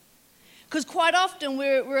Because quite often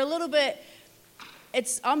we're a little bit,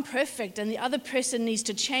 I'm perfect and the other person needs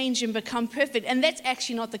to change and become perfect. And that's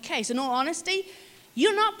actually not the case. In all honesty,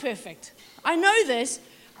 you're not perfect. I know this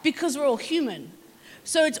because we're all human.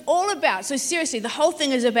 So seriously, the whole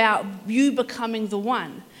thing is about you becoming the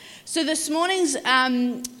one. So this morning's,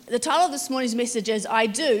 the title of this morning's message is, I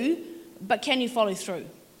do, but can you follow through?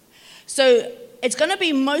 So it's going to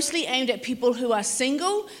be mostly aimed at people who are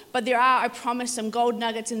single, but there are, I promise, some gold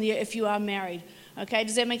nuggets in there if you are married. Okay,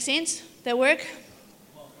 does that make sense? That work?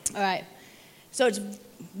 All right. So it's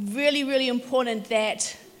really, really important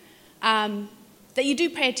that you do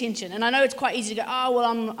pay attention. And I know it's quite easy to go, oh,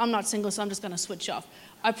 well, I'm not single, so I'm just going to switch off.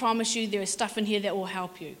 I promise you there is stuff in here that will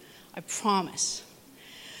help you. I promise.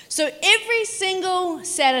 So every single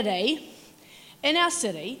Saturday in our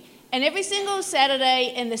city, and every single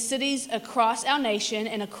Saturday in the cities across our nation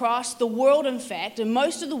and across the world, in fact, and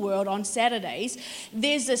most of the world on Saturdays,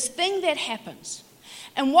 there's this thing that happens.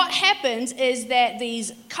 And what happens is that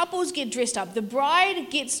these couples get dressed up. The bride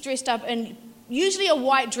gets dressed up in usually a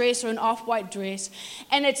white dress or an off-white dress,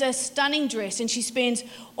 and it's a stunning dress, and she spends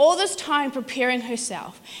all this time preparing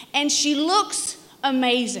herself, and she looks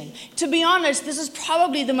amazing. To be honest, this is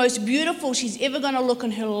probably the most beautiful she's ever going to look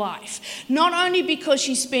in her life. Not only because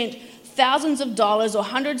she spent thousands of dollars or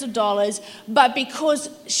hundreds of dollars, but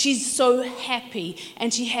because she's so happy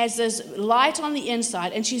and she has this light on the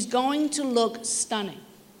inside and she's going to look stunning.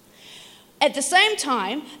 At the same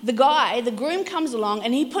time, the groom comes along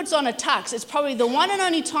and he puts on a tux. It's probably the one and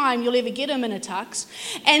only time you'll ever get him in a tux,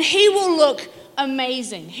 and he will look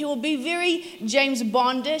amazing. He will be very James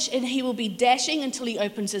Bondish, and he will be dashing until he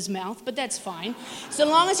opens his mouth, but that's fine. So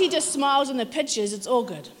long as he just smiles in the pictures, it's all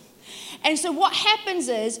good. And so what happens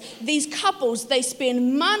is these couples, they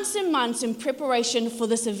spend months and months in preparation for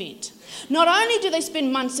this event. Not only do they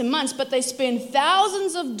spend months and months, but they spend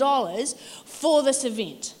thousands of dollars for this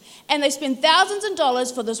event. And they spend thousands of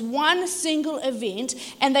dollars for this one single event,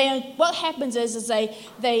 and what happens is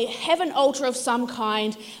they have an altar of some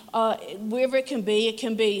kind, wherever it can be. It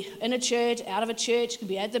can be in a church, out of a church, it could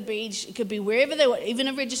be at the beach, it could be wherever they want, even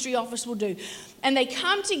a registry office will do. And they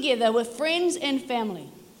come together with friends and family.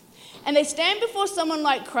 And they stand before someone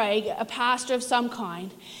like Craig, a pastor of some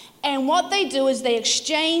kind, and what they do is they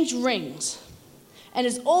exchange rings. And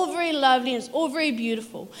it's all very lovely and it's all very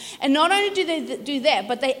beautiful. And not only do they do that,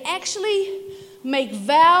 but they actually make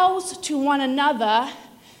vows to one another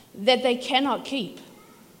that they cannot keep.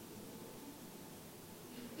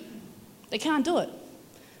 They can't do it.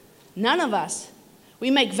 None of us. We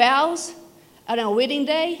make vows on our wedding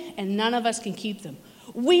day and none of us can keep them.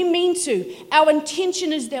 We mean to. Our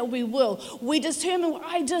intention is that we will. We determine,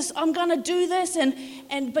 I'm going to do this.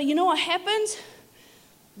 But you know what happens?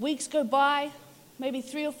 Weeks go by. Maybe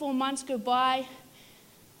 3 or 4 months go by,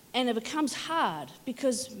 and it becomes hard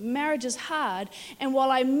because marriage is hard. And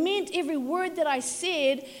while I meant every word that I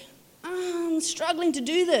said, I'm struggling to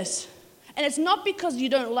do this. And it's not because you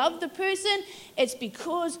don't love the person, it's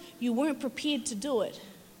because you weren't prepared to do it.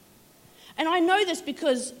 And I know this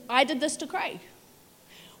because I did this to Craig.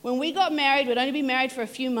 When we got married, we'd only been married for a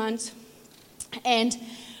few months, and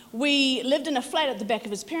we lived in a flat at the back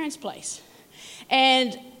of his parents' place.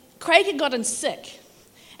 And Craig had gotten sick,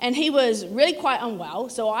 and he was really quite unwell,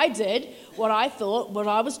 so I did what I thought, what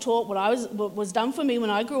I was taught, what was done for me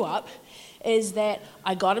when I grew up, is that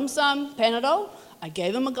I got him some Panadol, I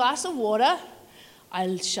gave him a glass of water,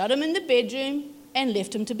 I shut him in the bedroom, and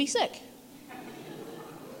left him to be sick.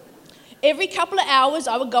 Every couple of hours,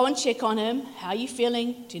 I would go and check on him. How are you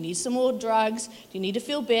feeling? Do you need some more drugs? Do you need to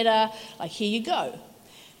feel better? Here you go.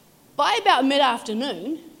 By about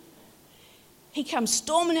mid-afternoon, he comes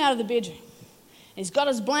storming out of the bedroom. He's got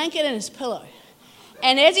his blanket and his pillow.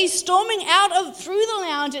 And as he's storming through the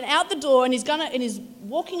lounge and out the door, and he's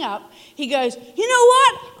walking up, he goes, you know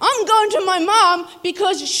what? I'm going to my mom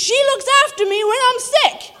because she looks after me when I'm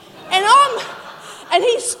sick. And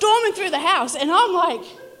he's storming through the house, and I'm like,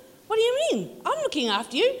 what do you mean? I'm looking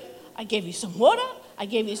after you. I gave you some water. I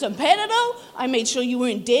gave you some Panadol. I made sure you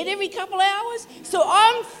weren't dead every couple of hours. So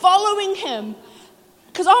I'm following him.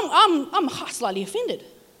 Because I'm slightly offended.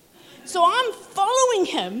 So I'm following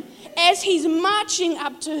him as he's marching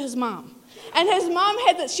up to his mom. And his mom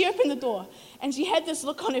she opened the door, and she had this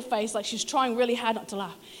look on her face like she's trying really hard not to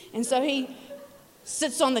laugh. And so he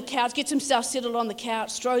sits on the couch, gets himself settled on the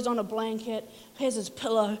couch, throws on a blanket, has his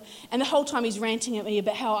pillow, and the whole time he's ranting at me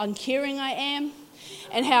about how uncaring I am,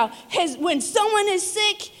 and how when someone is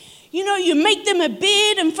sick, you make them a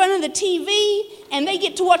bed in front of the TV, and they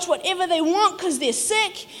get to watch whatever they want because they're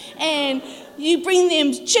sick, and you bring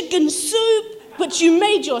them chicken soup, which you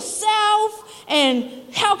made yourself, And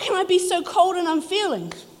how can I be so cold and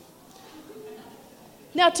unfeeling?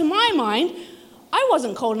 Now, to my mind, I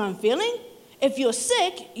wasn't cold and unfeeling. If you're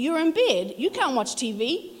sick, you're in bed. You can't watch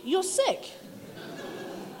TV, you're sick.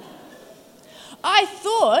 I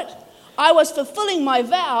thought I was fulfilling my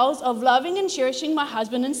vows of loving and cherishing my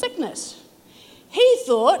husband in sickness. He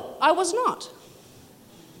thought I was not.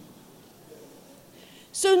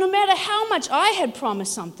 So no matter how much I had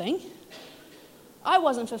promised something, I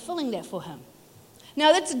wasn't fulfilling that for him.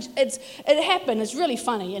 Now, it happened. It's really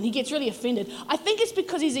funny, and he gets really offended. I think it's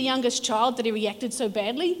because he's the youngest child that he reacted so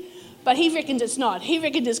badly, but he reckons it's not. He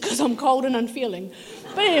reckons it's because I'm cold and unfeeling.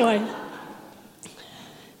 But anyway.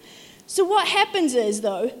 So what happens is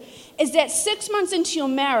that 6 months into your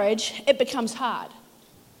marriage, it becomes hard.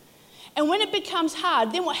 And when it becomes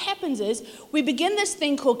hard, then what happens is we begin this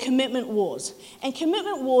thing called commitment wars. And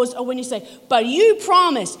commitment wars are when you say, but you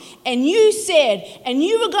promised, and you said, and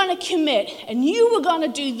you were going to commit, and you were going to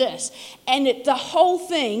do this. And the whole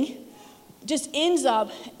thing just ends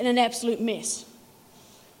up in an absolute mess.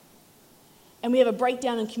 And we have a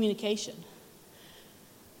breakdown in communication.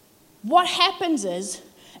 What happens is,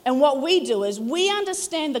 and what we do is, we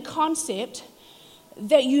understand the concept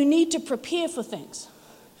that you need to prepare for things.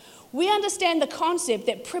 We understand the concept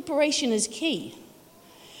that preparation is key.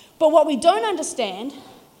 But what we don't understand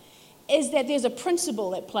is that there's a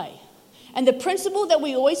principle at play. And the principle that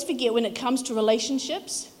we always forget when it comes to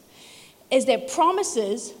relationships is that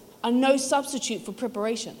promises are no substitute for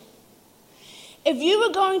preparation. If you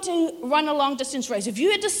were going to run a long distance race, if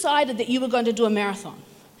you had decided that you were going to do a marathon,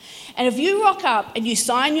 and if you rock up and you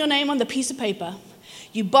sign your name on the piece of paper,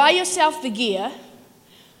 you buy yourself the gear,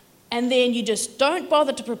 and then you just don't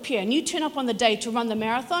bother to prepare, and you turn up on the day to run the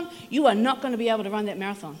marathon, you are not going to be able to run that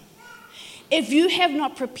marathon. If you have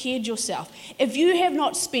not prepared yourself, if you have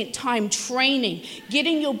not spent time training,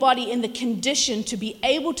 getting your body in the condition to be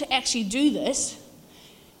able to actually do this,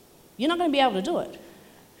 you're not going to be able to do it.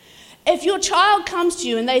 If your child comes to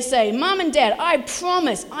you and they say, Mom and Dad, I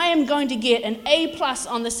promise I am going to get an A+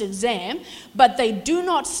 on this exam, but they do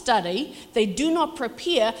not study, they do not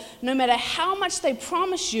prepare, no matter how much they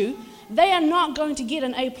promise you, they are not going to get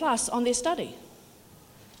an A+ on their study.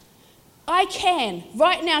 I can,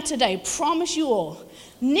 right now today, promise you all,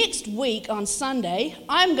 next week on Sunday,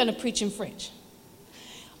 I'm going to preach in French.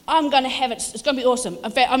 I'm going to have it, it's going to be awesome. In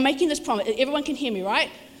fact, I'm making this promise, everyone can hear me, right?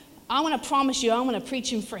 I want to promise you I'm going to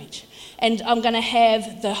preach in French. And I'm going to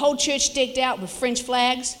have the whole church decked out with French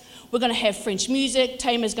flags. We're going to have French music.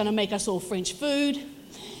 Tamer's going to make us all French food.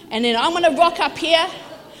 And then I'm going to rock up here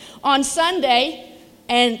on Sunday,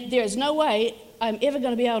 and there is no way I'm ever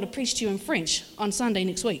going to be able to preach to you in French on Sunday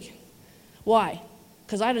next week. Why?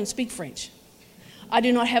 Because I don't speak French. I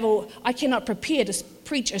cannot prepare to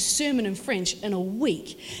preach a sermon in French in a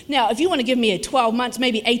week. Now, if you want to give me 12 months,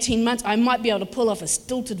 maybe 18 months, I might be able to pull off a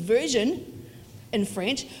stilted version in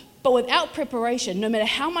French. But without preparation, no matter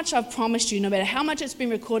how much I've promised you, no matter how much it's been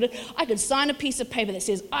recorded, I could sign a piece of paper that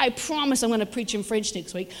says, I promise I'm going to preach in French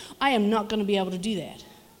next week. I am not going to be able to do that.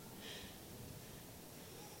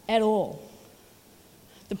 At all.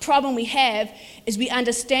 The problem we have is we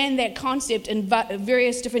understand that concept in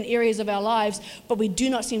various different areas of our lives, but we do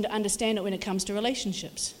not seem to understand it when it comes to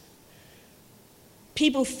relationships.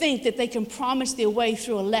 People think that they can promise their way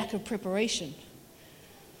through a lack of preparation.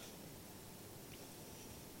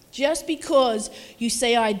 Just because you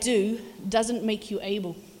say I do doesn't make you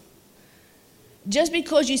able. Just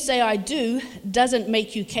because you say I do doesn't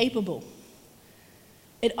make you capable.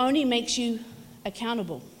 It only makes you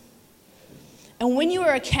accountable. And when you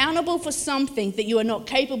are accountable for something that you are not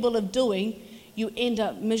capable of doing, you end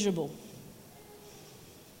up miserable.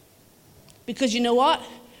 Because you know what?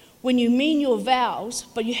 When you mean your vows,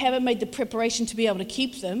 but you haven't made the preparation to be able to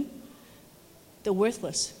keep them, they're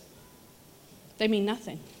worthless. They mean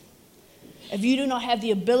nothing. If you do not have the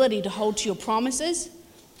ability to hold to your promises,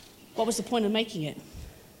 what was the point of making it?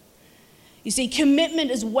 You see, commitment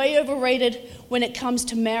is way overrated when it comes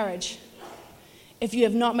to marriage, if you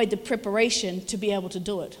have not made the preparation to be able to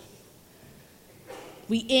do it.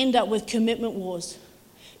 We end up with commitment wars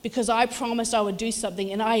because I promised I would do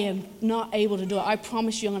something and I am not able to do it. I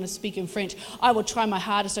promise you I'm going to speak in French. I will try my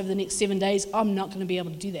hardest over the next 7 days. I'm not going to be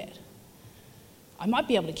able to do that. I might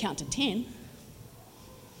be able to count to 10.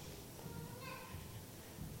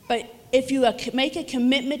 But if you make a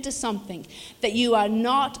commitment to something that you are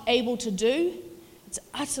not able to do, it's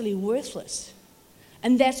utterly worthless.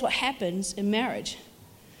 And that's what happens in marriage.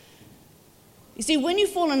 You see, when you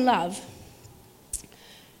fall in love,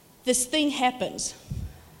 this thing happens.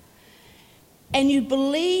 And you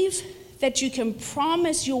believe that you can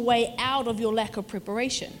promise your way out of your lack of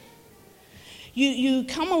preparation. You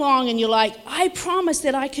come along and you're like, I promise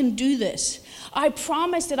that I can do this. I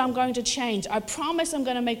promise that I'm going to change. I promise I'm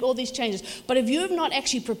going to make all these changes. But if you have not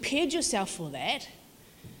actually prepared yourself for that,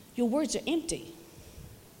 your words are empty.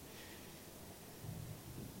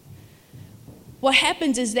 What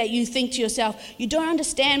happens is that you think to yourself, you don't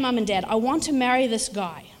understand, Mum and Dad, I want to marry this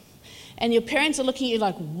guy. And your parents are looking at you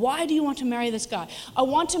like, why do you want to marry this guy? I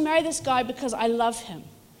want to marry this guy because I love him.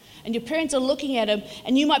 And your parents are looking at him,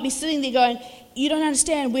 and you might be sitting there going, you don't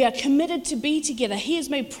understand, we are committed to be together. He has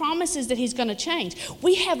made promises that he's going to change.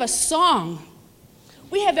 We have a song.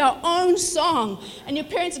 We have our own song. And your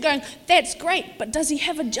parents are going, that's great, but does he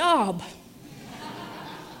have a job?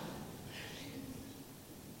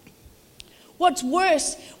 What's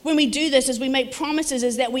worse when we do this, as we make promises,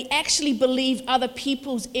 is that we actually believe other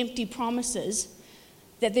people's empty promises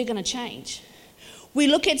that they're going to change. We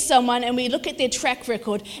look at someone and we look at their track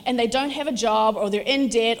record and they don't have a job, or they're in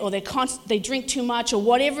debt, or they drink too much, or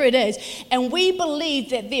whatever it is, and we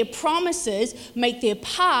believe that their promises make their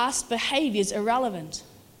past behaviors irrelevant.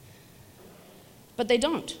 But they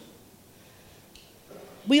don't.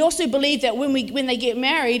 We also believe that when they get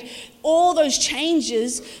married, all those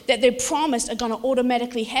changes that they're promised are going to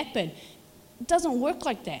automatically happen. It doesn't work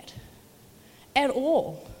like that at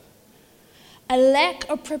all. A lack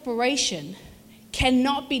of preparation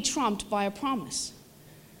cannot be trumped by a promise.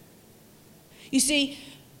 You see,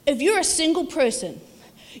 if you're a single person,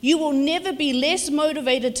 you will never be less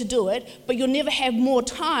motivated to do it, but you'll never have more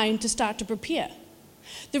time to start to prepare.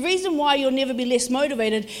 The reason why you'll never be less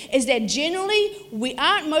motivated is that generally we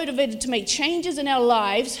aren't motivated to make changes in our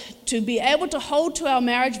lives to be able to hold to our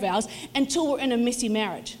marriage vows until we're in a messy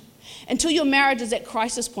marriage. Until your marriage is at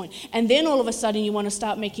crisis point, and then all of a sudden you want to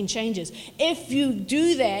start making changes. If you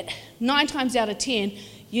do that, 9 times out of 10,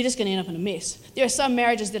 you're just going to end up in a mess. There are some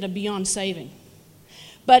marriages that are beyond saving.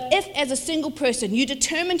 But if, as a single person, you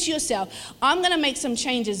determine to yourself, I'm going to make some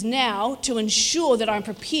changes now to ensure that I'm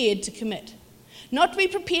prepared to commit. Not to be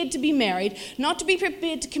prepared to be married, not to be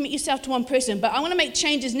prepared to commit yourself to one person, but I want to make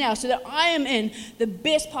changes now so that I am in the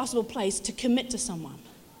best possible place to commit to someone.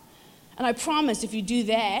 And I promise if you do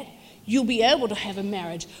that, you'll be able to have a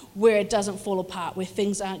marriage where it doesn't fall apart, where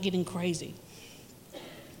things aren't getting crazy.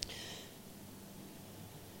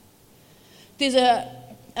 There's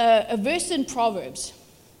a verse in Proverbs.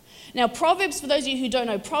 Now, Proverbs, for those of you who don't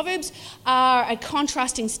know, Proverbs are a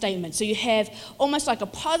contrasting statement. So you have almost like a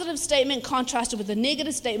positive statement contrasted with a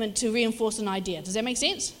negative statement to reinforce an idea. Does that make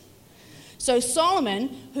sense? So Solomon,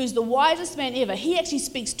 who's the wisest man ever, he actually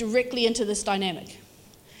speaks directly into this dynamic.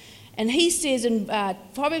 And he says in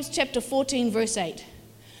Proverbs chapter 14, verse 8,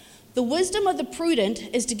 the wisdom of the prudent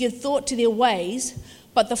is to give thought to their ways,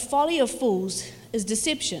 but the folly of fools is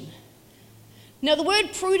deception. Now, the word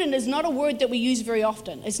prudent is not a word that we use very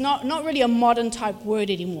often. It's not really a modern type word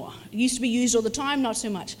anymore. It used to be used all the time, not so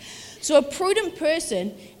much. So a prudent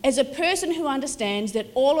person is a person who understands that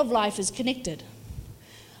all of life is connected.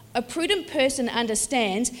 A prudent person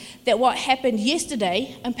understands that what happened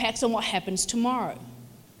yesterday impacts on what happens tomorrow.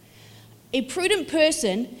 A prudent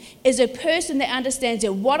person is a person that understands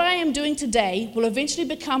that what I am doing today will eventually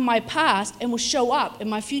become my past and will show up in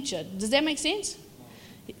my future. Does that make sense?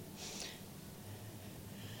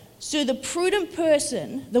 So the prudent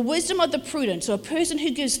person, the wisdom of the prudent, so a person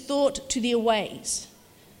who gives thought to their ways.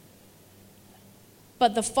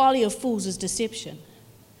 But the folly of fools is deception.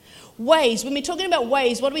 Ways, when we're talking about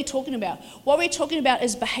ways, what are we talking about? What we're talking about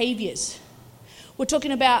is behaviors. We're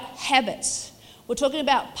talking about habits. We're talking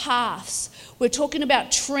about paths. We're talking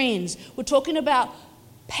about trends. We're talking about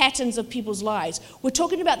patterns of people's lives. We're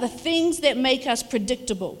talking about the things that make us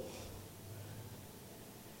predictable.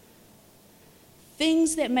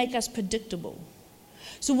 Things that make us predictable.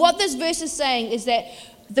 So what this verse is saying is that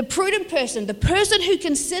the prudent person, the person who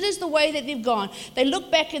considers the way that they've gone, they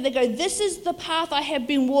look back and they go, this is the path I have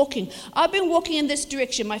been walking. I've been walking in this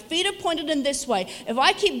direction. My feet are pointed in this way. If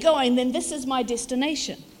I keep going, then this is my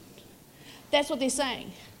destination. That's what they're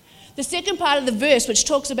saying. The second part of the verse, which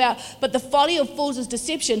talks about, but the folly of fools is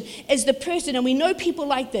deception, is the person, and we know people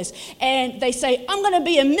like this, and they say, I'm going to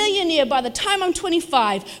be a millionaire by the time I'm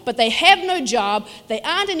 25, but they have no job, they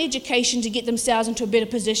aren't in education to get themselves into a better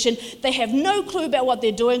position, they have no clue about what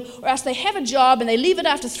they're doing, or else they have a job and they leave it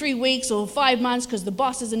after 3 weeks or 5 months because the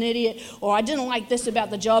boss is an idiot, or I didn't like this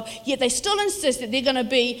about the job, yet they still insist that they're going to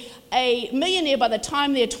be a millionaire by the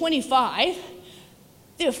time they're 25.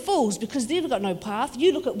 They're fools because they've got no path.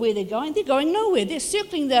 You look at where they're going nowhere. They're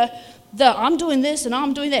circling the I'm doing this and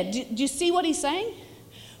I'm doing that. Do you see what he's saying?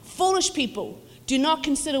 Foolish people do not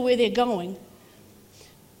consider where they're going.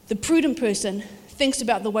 The prudent person thinks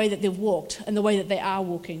about the way that they've walked and the way that they are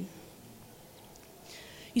walking.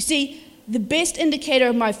 You see, the best indicator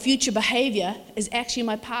of my future behavior is actually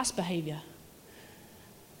my past behavior.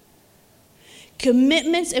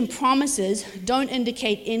 Commitments and promises don't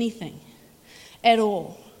indicate anything at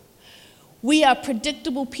all. We are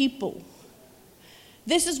predictable people.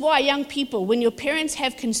 This is why young people, when your parents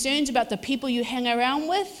have concerns about the people you hang around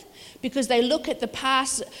with, because they look at the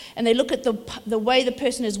past and they look at the way the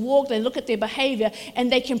person has walked, they look at their behavior,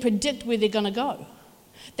 and they can predict where they're going to go.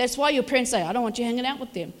 That's why your parents say, I don't want you hanging out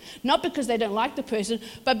with them. Not because they don't like the person,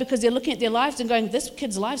 but because they're looking at their lives and going, this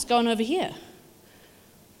kid's life's going over here.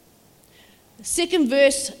 The second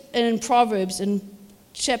verse in Proverbs, in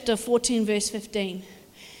chapter 14, verse 15,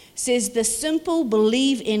 says, the simple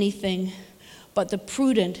believe anything, but the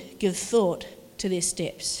prudent give thought to their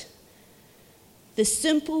steps. The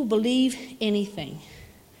simple believe anything.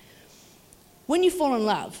 When you fall in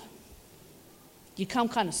love, you become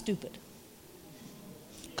kind of stupid.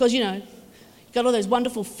 Because, you got all those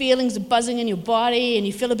wonderful feelings of buzzing in your body, and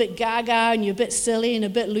you feel a bit gaga, and you're a bit silly and a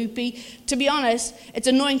bit loopy. To be honest, it's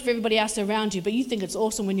annoying for everybody else around you, but you think it's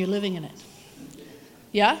awesome when you're living in it.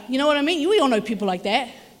 Yeah? You know what I mean? We all know people like that.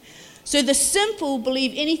 So the simple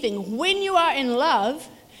believe anything. When you are in love,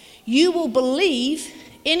 you will believe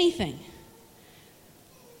anything.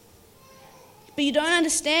 But you don't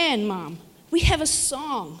understand, Mom. We have a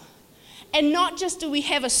song. And not just do we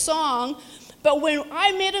have a song, but when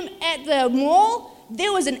I met him at the mall,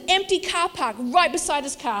 there was an empty car park right beside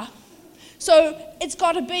his car. So it's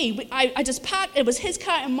got to be. I just parked. It was his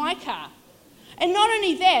car and my car. And not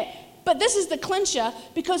only that, but this is the clincher,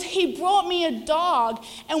 because he brought me a dog.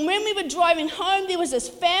 And when we were driving home, there was this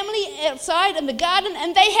family outside in the garden,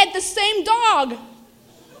 and they had the same dog.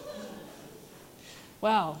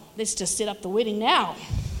 Wow, let's just set up the wedding now.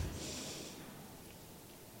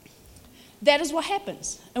 That is what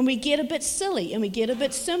happens. And we get a bit silly and we get a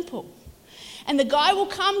bit simple. And the guy will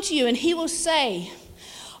come to you and he will say,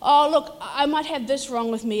 oh, look, I might have this wrong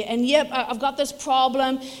with me. And yep, I've got this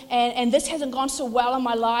problem and this hasn't gone so well in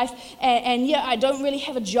my life. And yeah, I don't really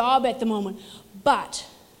have a job at the moment. But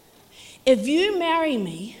if you marry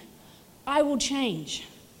me, I will change.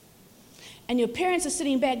 And your parents are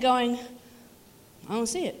sitting back going, I don't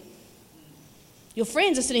see it. Your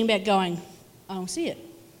friends are sitting back going, I don't see it.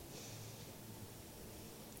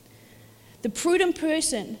 The prudent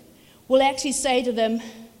person will actually say to them,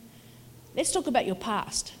 let's talk about your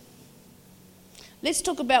past. Let's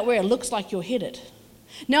talk about where it looks like you're headed.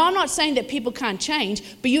 Now, I'm not saying that people can't change,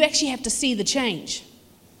 but you actually have to see the change.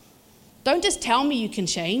 Don't just tell me you can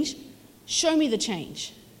change. Show me the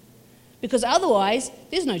change. Because otherwise,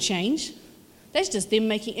 there's no change. That's just them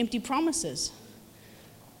making empty promises.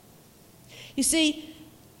 You see,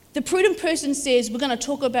 the prudent person says, we're going to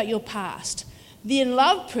talk about your past. The in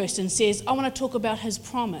love person says, I want to talk about his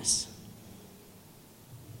promise.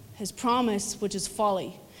 His promise, which is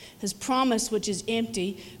folly. His promise, which is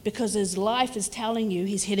empty, because his life is telling you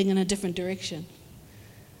he's heading in a different direction.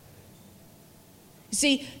 You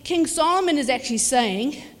see, King Solomon is actually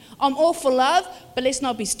saying, I'm all for love, but let's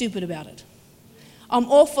not be stupid about it. I'm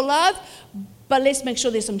all for love, but let's make sure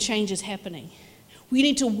there's some changes happening. We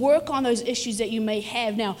need to work on those issues that you may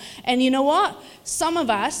have now. And you know what? Some of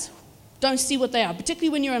us don't see what they are. Particularly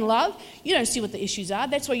when you're in love, you don't see what the issues are.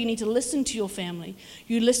 That's why you need to listen to your family.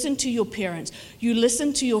 You listen to your parents. You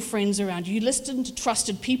listen to your friends around you. You listen to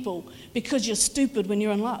trusted people, because you're stupid when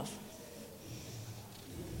you're in love.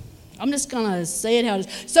 I'm just going to say it how it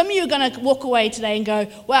is. Some of you are going to walk away today and go,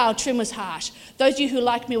 wow, Trim was harsh. Those of you who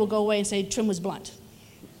like me will go away and say, Trim was blunt.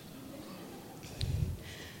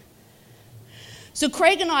 So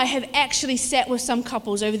Craig and I have actually sat with some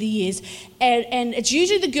couples over the years, and it's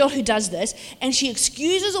usually the girl who does this, and she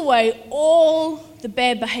excuses away all the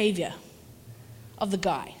bad behavior of the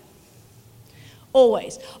guy.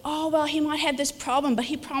 Always. Oh, well, he might have this problem, but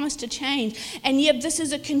he promised to change. And yep, this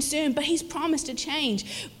is a concern, but he's promised to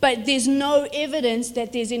change. But there's no evidence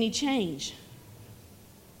that there's any change.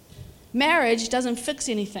 Marriage doesn't fix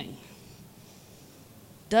anything.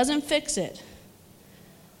 Doesn't fix it.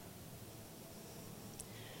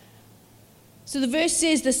 So the verse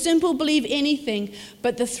says, the simple believe anything,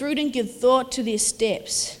 but the prudent give thought to their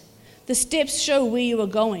steps. The steps show where you are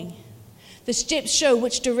going. The steps show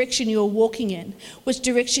which direction you are walking in, which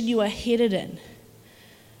direction you are headed in.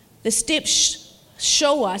 The steps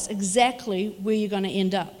show us exactly where you're going to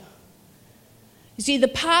end up. You see, the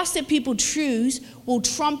path that people choose will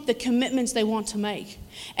trump the commitments they want to make.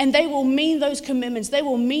 And they will mean those commitments. They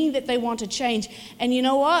will mean that they want to change. And you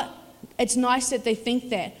know what? It's nice that they think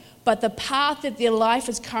that. But the path that their life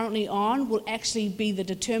is currently on will actually be the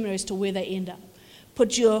determiner as to where they end up.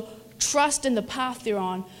 Put your trust in the path they're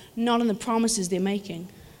on, not in the promises they're making.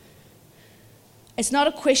 It's not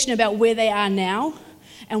a question about where they are now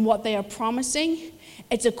and what they are promising.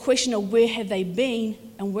 It's a question of where have they been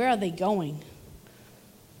and where are they going.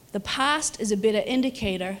 The past is a better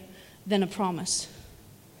indicator than a promise.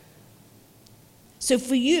 So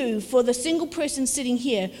for you, for the single person sitting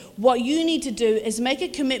here, what you need to do is make a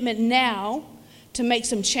commitment now to make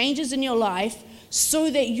some changes in your life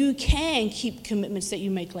so that you can keep commitments that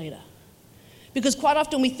you make later. Because quite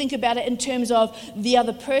often we think about it in terms of the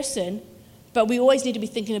other person, but we always need to be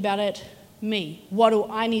thinking about it, me. What do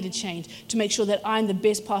I need to change to make sure that I'm the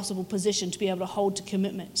best possible position to be able to hold to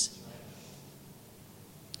commitments?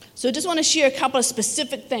 So I just want to share a couple of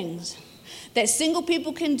specific things that single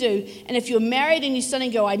people can do. And if you're married and you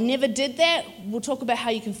suddenly go, I never did that, we'll talk about how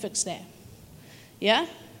you can fix that. Yeah?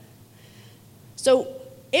 So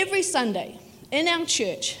every Sunday in our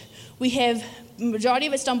church, we have, majority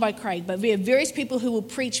of it's done by Craig, but we have various people who will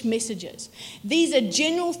preach messages. These are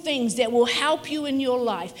general things that will help you in your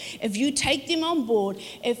life. If you take them on board,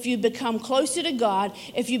 if you become closer to God,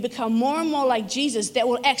 if you become more and more like Jesus, that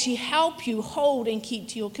will actually help you hold and keep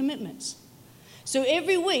to your commitments. So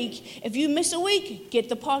every week, if you miss a week, get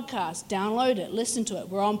the podcast, download it, listen to it.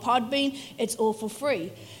 We're on Podbean, it's all for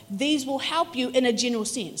free. These will help you in a general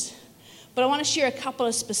sense. But I want to share a couple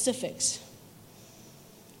of specifics.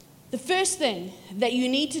 The first thing that you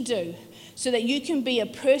need to do so that you can be a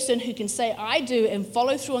person who can say, I do, and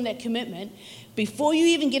follow through on that commitment, before you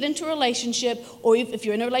even get into a relationship, or if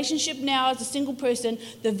you're in a relationship now as a single person,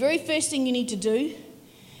 the very first thing you need to do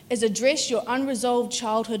is address your unresolved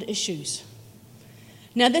childhood issues.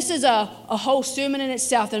 Now, this is a whole sermon in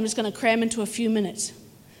itself that I'm just going to cram into a few minutes.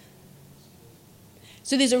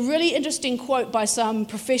 So there's a really interesting quote by some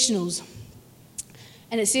professionals,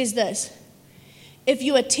 and it says this: if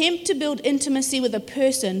you attempt to build intimacy with a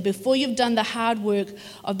person before you've done the hard work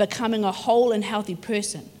of becoming a whole and healthy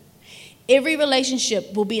person, every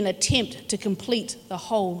relationship will be an attempt to complete the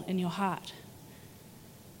hole in your heart.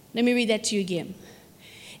 Let me read that to you again.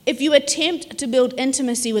 If you attempt to build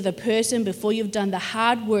intimacy with a person before you've done the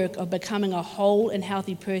hard work of becoming a whole and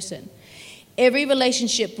healthy person, every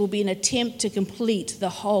relationship will be an attempt to complete the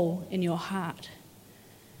hole in your heart.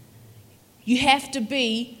 You have to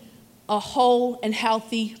be a whole and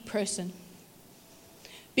healthy person.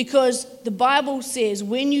 Because the Bible says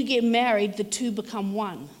when you get married, the two become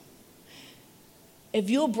one. If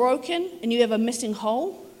you're broken and you have a missing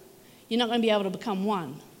hole, you're not going to be able to become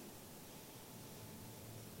one.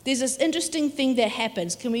 There's this interesting thing that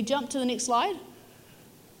happens. Can we jump to the next slide?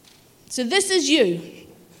 So this is you.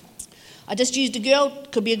 I just used a girl,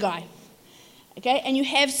 could be a guy. Okay, and you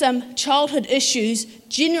have some childhood issues,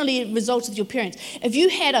 generally it results with your parents. If you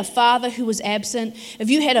had a father who was absent, if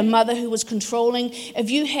you had a mother who was controlling, if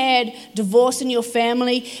you had divorce in your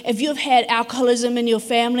family, if you've had alcoholism in your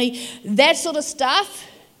family, that sort of stuff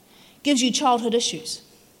gives you childhood issues.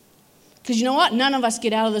 Because you know what? None of us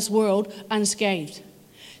get out of this world unscathed.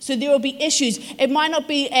 So there will be issues. It might not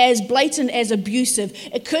be as blatant as abusive.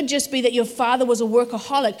 It could just be that your father was a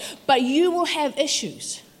workaholic, but you will have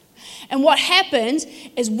issues. And what happens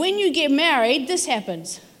is when you get married, this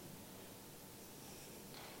happens.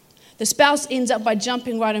 The spouse ends up by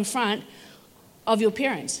jumping right in front of your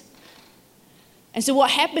parents. And so what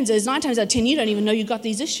happens is 9 times out of 10, you don't even know you've got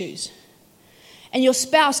these issues. And your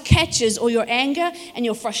spouse catches all your anger and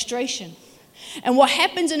your frustration. And what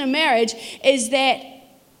happens in a marriage is that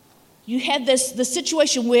you have the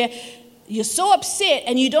situation where you're so upset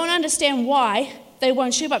and you don't understand why they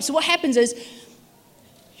won't shape up. So what happens is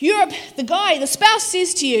the spouse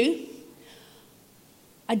says to you,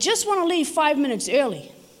 I just want to leave 5 minutes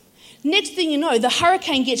early. Next thing you know, the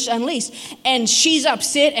hurricane gets unleashed and she's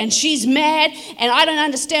upset and she's mad and I don't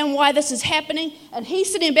understand why this is happening. And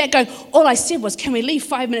he's sitting back going, all I said was, can we leave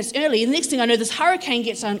 5 minutes early? And the next thing I know, this hurricane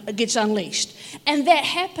gets unleashed. And that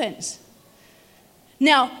happens.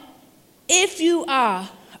 Now, if you are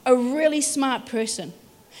a really smart person,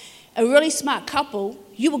 a really smart couple,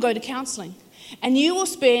 you will go to counseling. And you will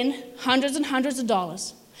spend hundreds and hundreds of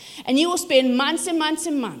dollars. And you will spend months and months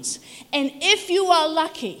and months. And if you are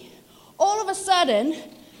lucky, all of a sudden,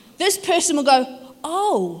 this person will go,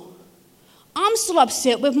 oh, I'm still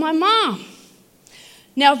upset with my mom.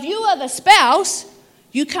 Now, if you are the spouse,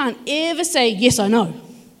 you can't ever say, yes, I know.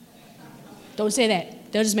 Don't say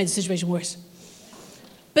that. That'll just make the situation worse.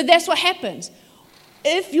 But that's what happens.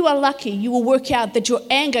 If you are lucky, you will work out that your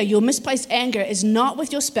anger, your misplaced anger, is not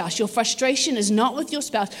with your spouse. Your frustration is not with your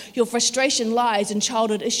spouse. Your frustration lies in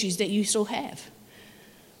childhood issues that you still have.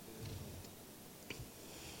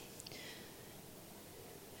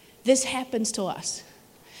 This happens to us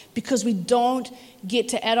because we don't get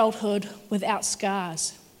to adulthood without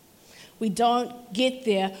scars. We don't get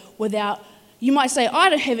there without, you might say, I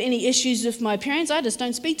don't have any issues with my parents, I just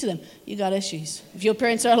don't speak to them. You got issues. If your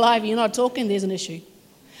parents are alive and you're not talking, there's an issue.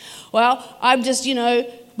 Well, I'm just,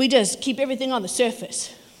 we just keep everything on the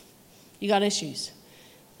surface. You got issues.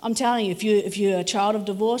 I'm telling you, if you're a child of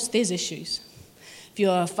divorce, there's issues. If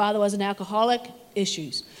your father was an alcoholic,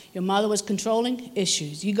 issues. Your mother was controlling,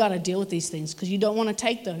 issues. You got to deal with these things because you don't want to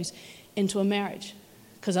take those into a marriage,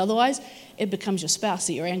 because otherwise it becomes your spouse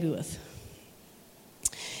that you're angry with.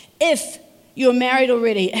 If you're married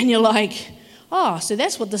already and you're like, oh, so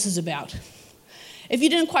that's what this is about. If you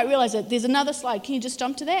didn't quite realize it, there's another slide. Can you just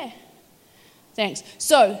jump to there? Thanks.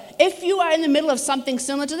 So if you are in the middle of something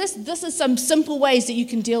similar to this is some simple ways that you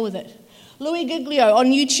can deal with it. Louis Giglio on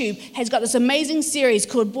YouTube has got this amazing series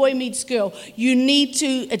called Boy Meets Girl.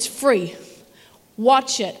 It's free.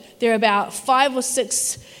 Watch it. There are about 5 or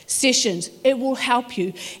 6 sessions. It will help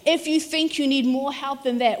you. If you think you need more help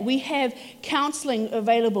than that, we have counseling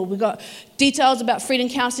available. We've got details about Freedom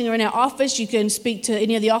Counseling are in our office. You can speak to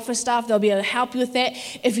any of the office staff. They'll be able to help you with that.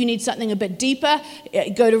 If you need something a bit deeper,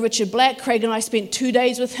 go to Richard Black. Craig and I spent 2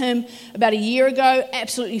 days with him about a year ago.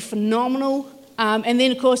 Absolutely phenomenal. And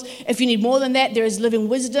then, of course, if you need more than that, there is Living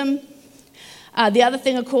Wisdom. The other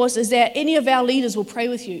thing, of course, is that any of our leaders will pray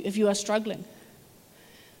with you if you are struggling.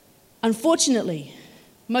 Unfortunately,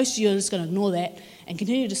 most of you are just going to ignore that and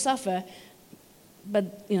continue to suffer.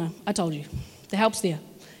 But, I told you, the help's there.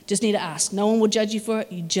 Just need to ask. No one will judge you for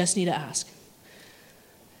it. You just need to ask.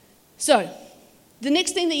 So, the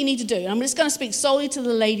next thing that you need to do, and I'm just going to speak solely to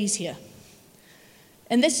the ladies here.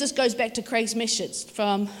 And this just goes back to Craig's message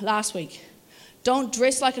from last week. Don't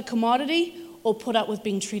dress like a commodity or put up with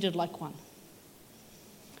being treated like one.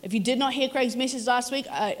 If you did not hear Craig's message last week,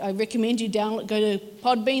 I recommend you go to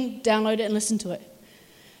Podbean, download it, and listen to it.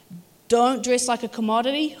 Don't dress like a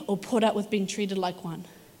commodity or put up with being treated like one.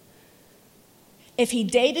 If he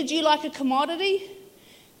dated you like a commodity,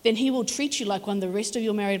 then he will treat you like one the rest of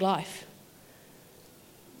your married life.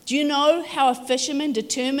 Do you know how a fisherman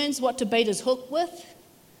determines what to bait his hook with?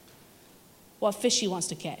 What fish he wants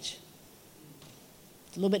to catch.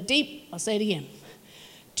 It's a little bit deep, I'll say it again.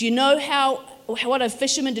 Do you know what a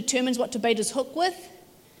fisherman determines what to bait his hook with?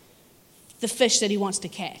 The fish that he wants to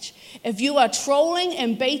catch. If you are trolling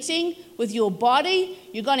and baiting with your body,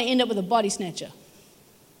 you're going to end up with a body snatcher.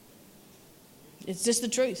 It's just the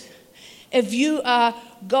truth. If you are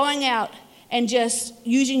going out and just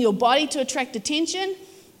using your body to attract attention,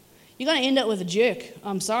 you're going to end up with a jerk.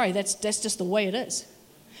 I'm sorry, that's just the way it is.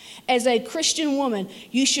 As a Christian woman,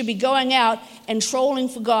 you should be going out and trolling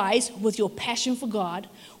for guys with your passion for God,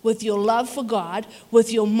 with your love for God,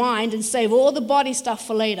 with your mind, and save all the body stuff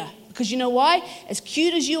for later. Because you know why? As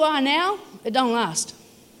cute as you are now, it don't last.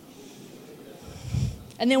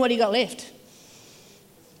 And then what do you got left?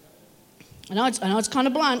 I know it's kind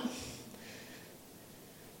of blunt.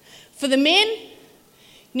 For the men, you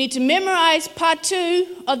need to memorize part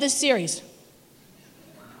 2 of this series.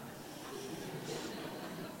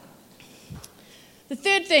 The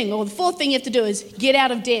third thing, or the fourth thing you have to do is get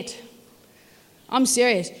out of debt. I'm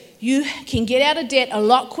serious. You can get out of debt a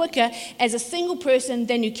lot quicker as a single person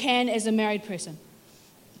than you can as a married person.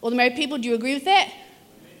 All the married people, do you agree with that?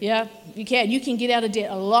 Yeah, you can. You can get out of debt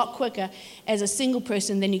a lot quicker as a single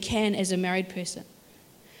person than you can as a married person.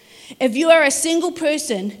 If you are a single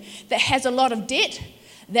person that has a lot of debt,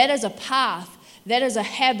 that is a path, that is a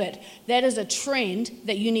habit, that is a trend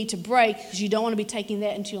that you need to break because you don't want to be taking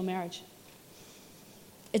that into your marriage.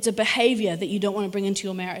 It's a behavior that you don't want to bring into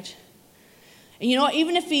your marriage. And you know what?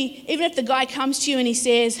 Even if the guy comes to you and he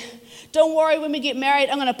says, don't worry, when we get married,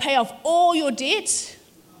 I'm going to pay off all your debts.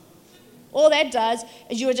 All that does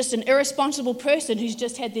is you are just an irresponsible person who's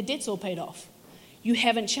just had their debts all paid off. You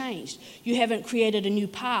haven't changed. You haven't created a new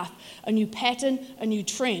path, a new pattern, a new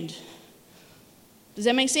trend. Does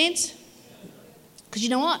that make sense? Because you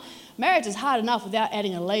know what? Marriage is hard enough without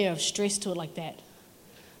adding a layer of stress to it like that.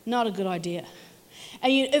 Not a good idea.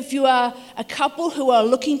 And if you are a couple who are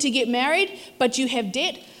looking to get married, but you have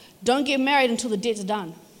debt, don't get married until the debt's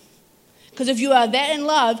done. Because if you are that in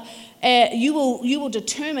love, you will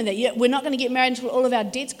determine that we're not going to get married until all of our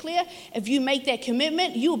debt's clear. If you make that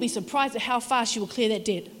commitment, you will be surprised at how fast you will clear that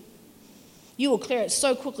debt. You will clear it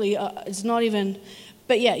so quickly, it's not even...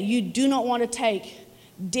 But yeah, you do not want to take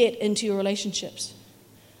debt into your relationships.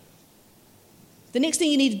 The next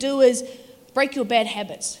thing you need to do is break your bad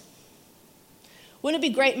habits. Wouldn't it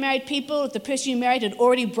be great, married people, if the person you married had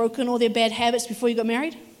already broken all their bad habits before you got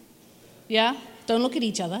married? Yeah? Don't look at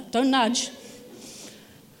each other. Don't nudge.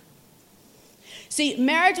 See,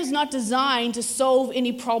 marriage was not designed to solve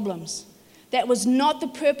any problems. That was not the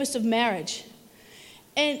purpose of marriage.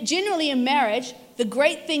 And generally in marriage, the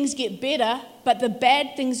great things get better, but the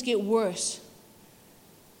bad things get worse.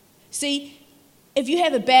 See, if you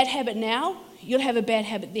have a bad habit now, you'll have a bad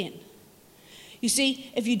habit then. You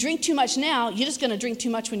see, if you drink too much now, you're just going to drink too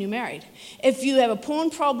much when you're married. If you have a porn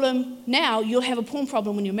problem now, you'll have a porn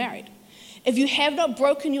problem when you're married. If you have not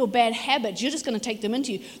broken your bad habits, you're just going to take them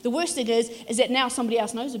into you. The worst thing is that now somebody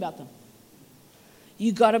else knows about them.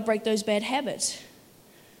 You got to break those bad habits.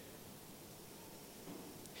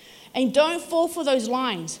 And don't fall for those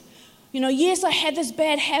lines. Yes, I had this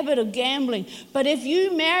bad habit of gambling, but if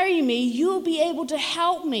you marry me, you'll be able to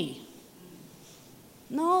help me.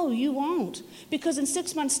 No, you won't. Because in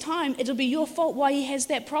 6 months' time, it'll be your fault why he has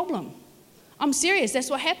that problem. I'm serious, that's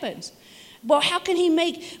what happens. Well, how can he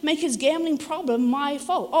make his gambling problem my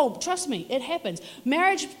fault? Oh, trust me, it happens.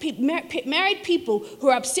 Married people who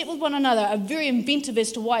are upset with one another are very inventive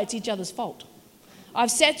as to why it's each other's fault. I've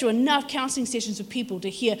sat through enough counseling sessions with people to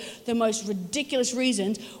hear the most ridiculous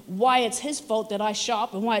reasons why it's his fault that I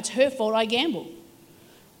shop and why it's her fault I gamble.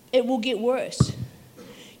 It will get worse.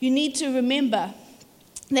 You need to remember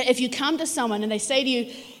that if you come to someone and they say to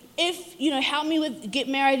you, help me get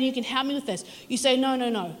married and you can help me with this, you say,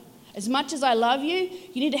 no. As much as I love you,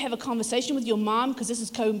 you need to have a conversation with your mom, because this is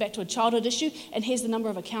going back to a childhood issue, and here's the number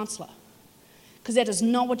of a counselor. Because that is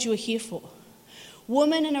not what you are here for.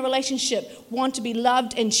 Women in a relationship want to be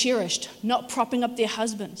loved and cherished, not propping up their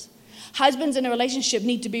husbands. Husbands in a relationship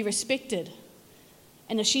need to be respected.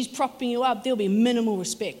 And if she's propping you up, there'll be minimal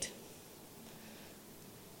respect.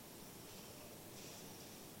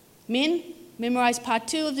 Men, memorize part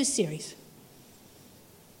 2 of this series.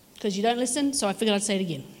 Because you don't listen, so I figured I'd say it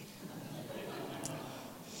again.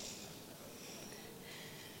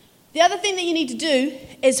 The other thing that you need to do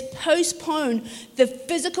is postpone the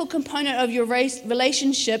physical component of your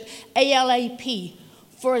relationship, ALAP,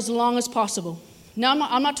 for as long as possible. Now,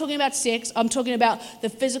 I'm not talking about sex. I'm talking about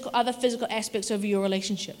the other physical aspects of your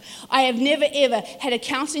relationship. I have never, ever had a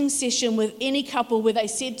counseling session with any couple where they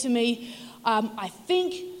said to me, I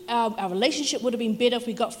think our relationship would have been better if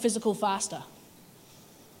we got physical faster.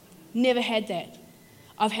 Never had that.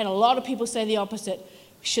 I've had a lot of people say the opposite.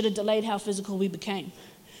 We should have delayed how physical we became.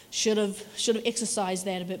 Should have exercised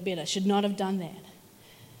that a bit better. Should not have done that.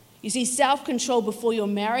 You see, self-control before you're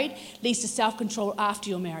married leads to self-control after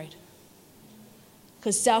you're married.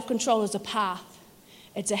 Because self-control is a path.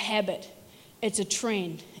 It's a habit. It's a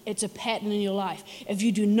trend. It's a pattern in your life. If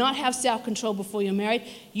you do not have self-control before you're married,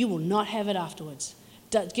 you will not have it afterwards.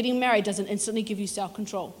 Getting married doesn't instantly give you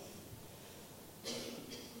self-control.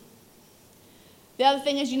 The other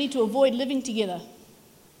thing is you need to avoid living together.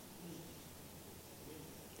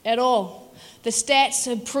 At all. The stats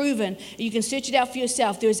have proven, you can search it out for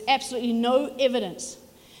yourself, there is absolutely no evidence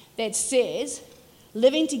that says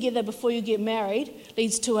living together before you get married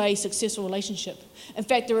leads to a successful relationship. In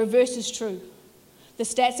fact, the reverse is true. The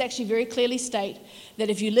stats actually very clearly state that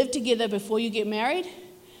if you live together before you get married,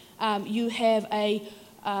 you have I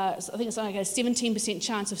think it's like a 17%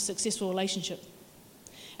 chance of successful relationship.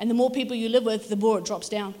 And the more people you live with, the more it drops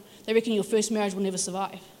down. They reckon your first marriage will never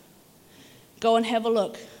survive. Go and have a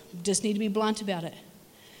look. Just need to be blunt about it.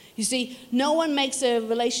 You see, no one makes a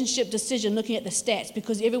relationship decision looking at the stats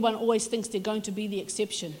because everyone always thinks they're going to be the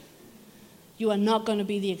exception. You are not going to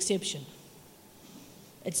be the exception.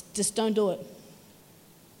 Just don't do it.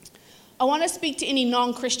 I want to speak to any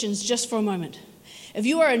non-Christians just for a moment. If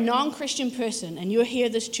you are a non-Christian person and you're here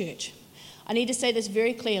at this church, I need to say this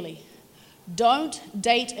very clearly. Don't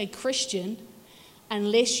date a Christian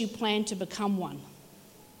unless you plan to become one.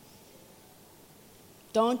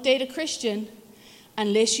 Don't date a Christian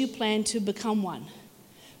unless you plan to become one.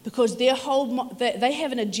 Because they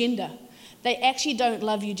have an agenda. They actually don't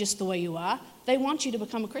love you just the way you are. They want you to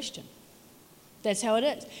become a Christian. That's how it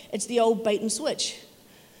is. It's the old bait and switch.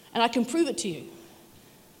 And I can prove it to you.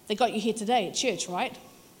 They got you here today at church, right?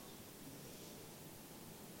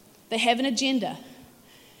 They have an agenda.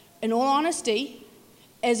 In all honesty,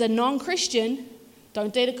 as a non-Christian,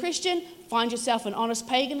 don't date a Christian, find yourself an honest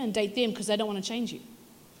pagan and date them because they don't want to change you.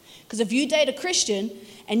 Because if you date a Christian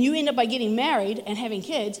and you end up by getting married and having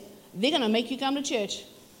kids, they're going to make you come to church.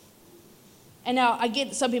 And now I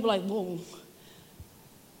get some people like, whoa,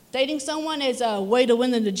 dating someone is a way to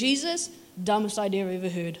win them to Jesus, dumbest idea I've ever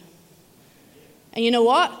heard. And you know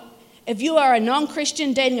what? If you are a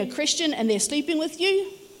non-Christian dating a Christian and they're sleeping with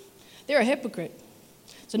you, they're a hypocrite.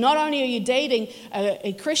 So not only are you dating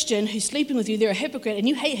a Christian who's sleeping with you, they're a hypocrite, and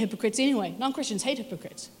you hate hypocrites anyway. Non-Christians hate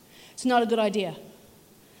hypocrites. It's not a good idea.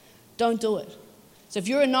 Don't do it. So if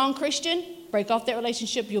you're a non-Christian, break off that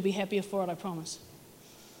relationship. You'll be happier for it, I promise.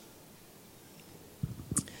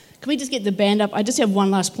 Can we just get the band up? I just have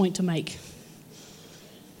one last point to make.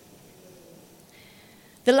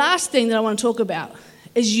 The last thing that I want to talk about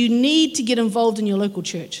is you need to get involved in your local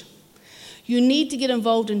church. You need to get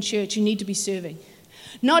involved in church. You need to be serving.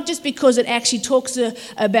 Not just because it actually talks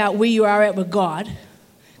about where you are at with God,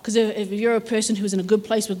 because if you're a person who's in a good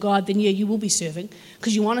place with God, then yeah, you will be serving,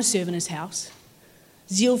 because you want to serve in his house.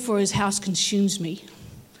 Zeal for his house consumes me.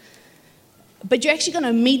 But you're actually going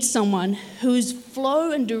to meet someone whose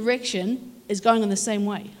flow and direction is going in the same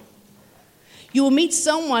way. You will meet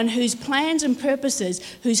someone whose plans and purposes,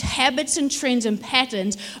 whose habits and trends and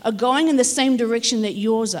patterns are going in the same direction that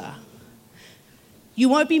yours are. You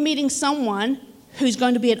won't be meeting someone who's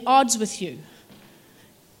going to be at odds with you.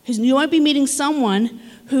 You won't be meeting someone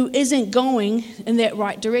who isn't going in that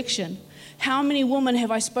right direction. How many women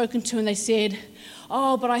have I spoken to and they said,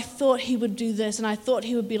 oh, but I thought he would do this and I thought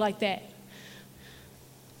he would be like that.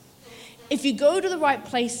 If you go to the right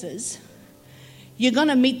places, you're going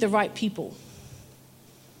to meet the right people.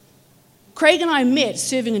 Craig and I met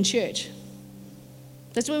serving in church.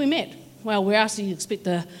 That's where we met. Well, where else do you expect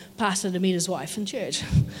the pastor to meet his wife? In church.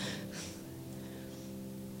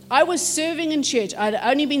 I was serving in church. I'd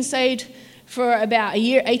only been saved for about a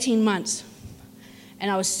year, 18 months. And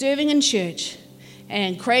I was serving in church.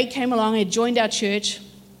 And Craig came along and joined our church.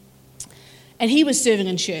 And he was serving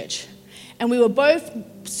in church. And we were both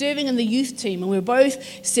serving in the youth team, and we were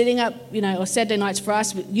both setting up, on Saturday nights for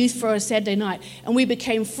us, youth for a Saturday night, and we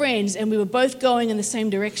became friends, and we were both going in the same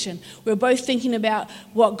direction. We were both thinking about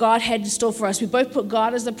what God had in store for us. We both put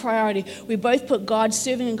God as the priority. We both put God,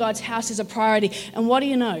 serving in God's house, as a priority. And what do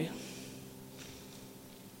you know?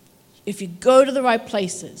 If you go to the right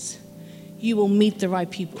places, you will meet the right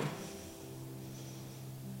people.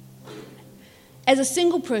 As a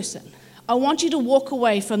single person, I want you to walk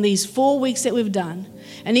away from these 4 weeks that we've done,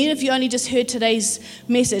 and even if you only just heard today's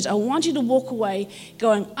message, I want you to walk away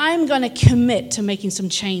going, I'm going to commit to making some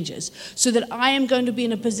changes so that I am going to be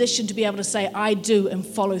in a position to be able to say, I do, and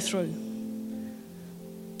follow through.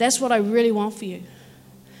 That's what I really want for you.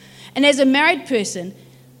 And as a married person,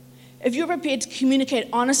 if you're prepared to communicate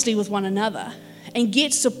honestly with one another and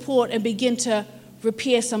get support and begin to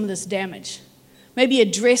repair some of this damage, maybe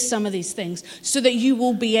address some of these things so that you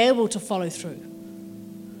will be able to follow through.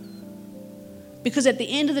 Because at the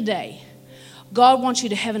end of the day, God wants you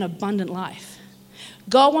to have an abundant life.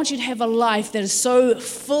 God wants you to have a life that is so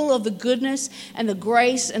full of the goodness and the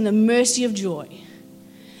grace and the mercy of joy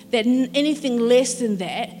that anything less than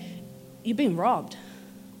that, you're being robbed.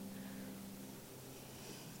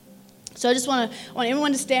 So I just want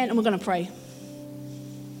everyone to stand, and we're going to pray.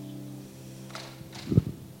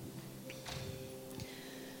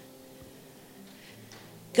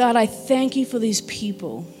 God, I thank you for these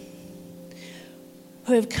people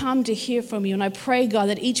who have come to hear from you. And I pray, God,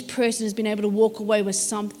 that each person has been able to walk away with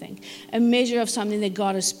something, a measure of something that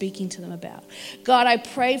God is speaking to them about. God, I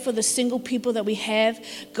pray for the single people that we have,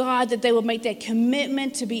 God, that they will make that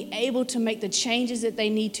commitment to be able to make the changes that they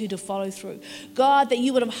need to follow through. God, that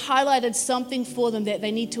you would have highlighted something for them that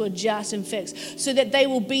they need to adjust and fix so that they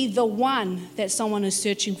will be the one that someone is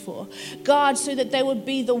searching for. God, so that they would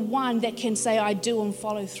be the one that can say, I do, and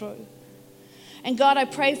follow through. And God, I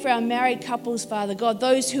pray for our married couples, Father. God,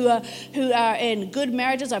 those who are in good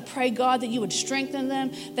marriages, I pray, God, that you would strengthen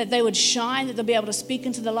them, that they would shine, that they'll be able to speak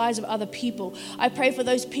into the lives of other people. I pray for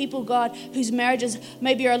those people, God, whose marriages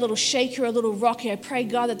maybe are a little shaky or a little rocky. I pray,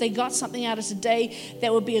 God, that they got something out of today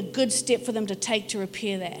that would be a good step for them to take to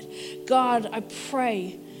repair that. God, I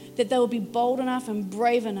pray that they will be bold enough and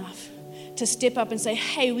brave enough to step up and say,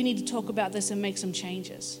 hey, we need to talk about this and make some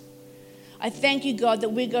changes. I thank you, God, that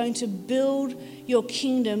we're going to build your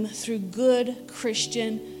kingdom through good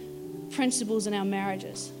Christian principles in our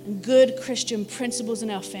marriages and good Christian principles in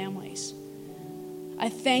our families. I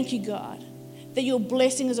thank you, God, that your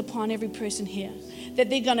blessing is upon every person here, that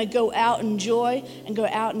they're going to go out in joy and go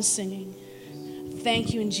out in singing.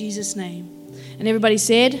 Thank you in Jesus' name. And everybody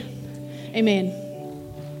said, amen.